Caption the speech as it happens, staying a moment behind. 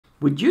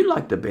Would you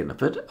like the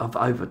benefit of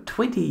over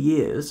 20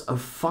 years of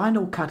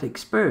Final Cut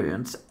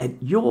experience at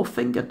your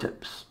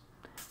fingertips?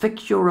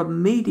 Fix your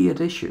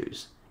immediate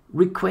issues.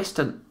 Request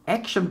an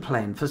action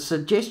plan for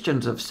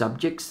suggestions of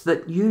subjects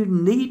that you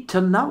need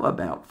to know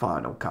about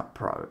Final Cut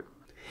Pro.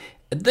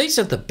 These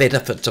are the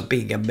benefits of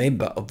being a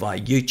member of my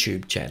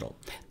YouTube channel.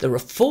 There are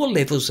 4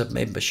 levels of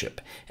membership,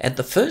 and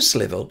the first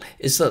level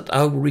is that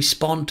I will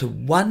respond to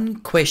 1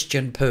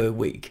 question per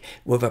week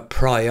with a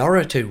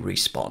priority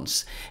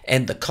response,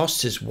 and the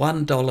cost is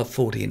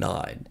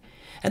 $1.49.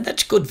 And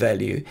that's good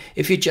value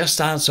if you just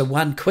answer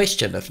 1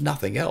 question, if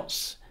nothing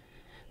else.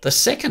 The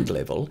second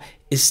level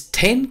is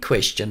 10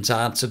 questions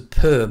answered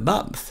per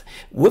month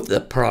with the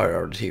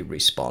priority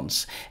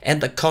response, and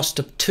the cost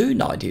of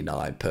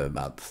 $2.99 per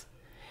month.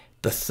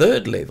 The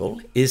third level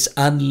is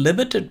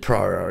unlimited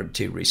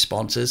priority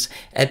responses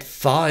at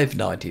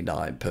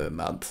 $5.99 per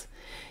month.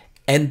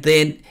 And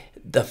then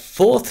the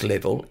fourth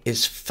level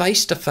is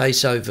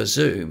face-to-face over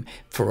Zoom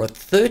for a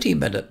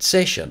 30-minute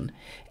session.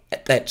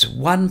 That's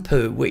 1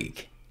 per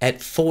week at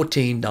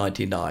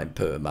 $14.99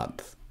 per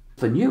month.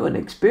 For new and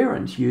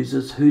experienced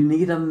users who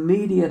need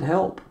immediate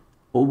help,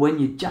 or when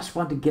you just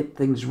want to get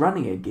things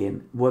running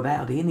again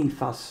without any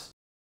fuss.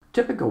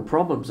 Typical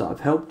problems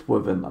I've helped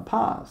with in the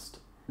past.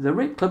 The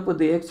red clip with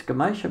the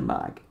exclamation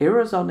mark,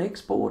 errors on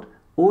export,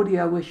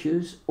 audio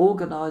issues,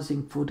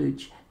 organising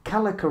footage,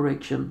 colour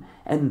correction,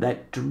 and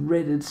that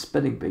dreaded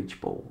spinning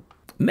beach ball.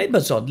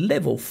 Members on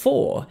level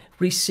 4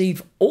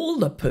 receive all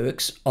the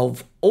perks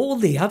of all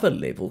the other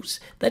levels.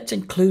 That's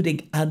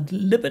including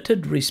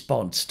unlimited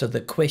response to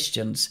the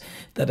questions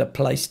that are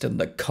placed in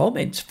the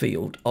comments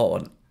field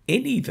on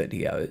any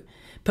video.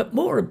 But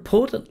more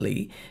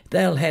importantly,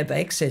 they'll have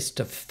access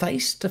to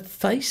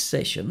face-to-face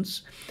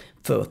sessions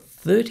for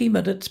 30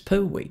 minutes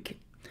per week.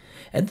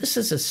 And this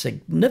is a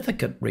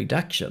significant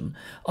reduction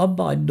on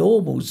my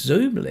normal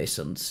Zoom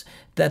lessons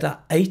that are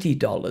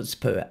 $80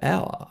 per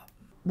hour.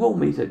 We'll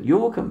meet at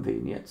your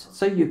convenience,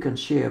 so you can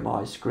share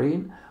my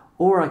screen,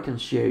 or I can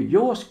share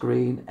your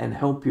screen and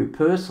help you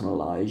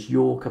personalize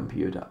your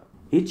computer.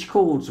 Each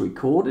call is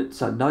recorded,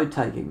 so no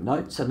taking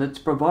notes, and it's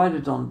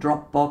provided on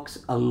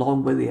Dropbox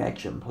along with the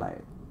action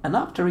plan. And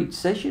after each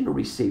session, you'll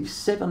receive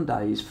 7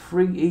 days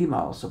free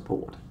email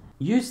support.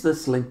 Use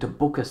this link to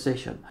book a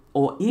session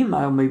or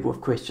email me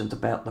with questions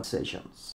about the sessions.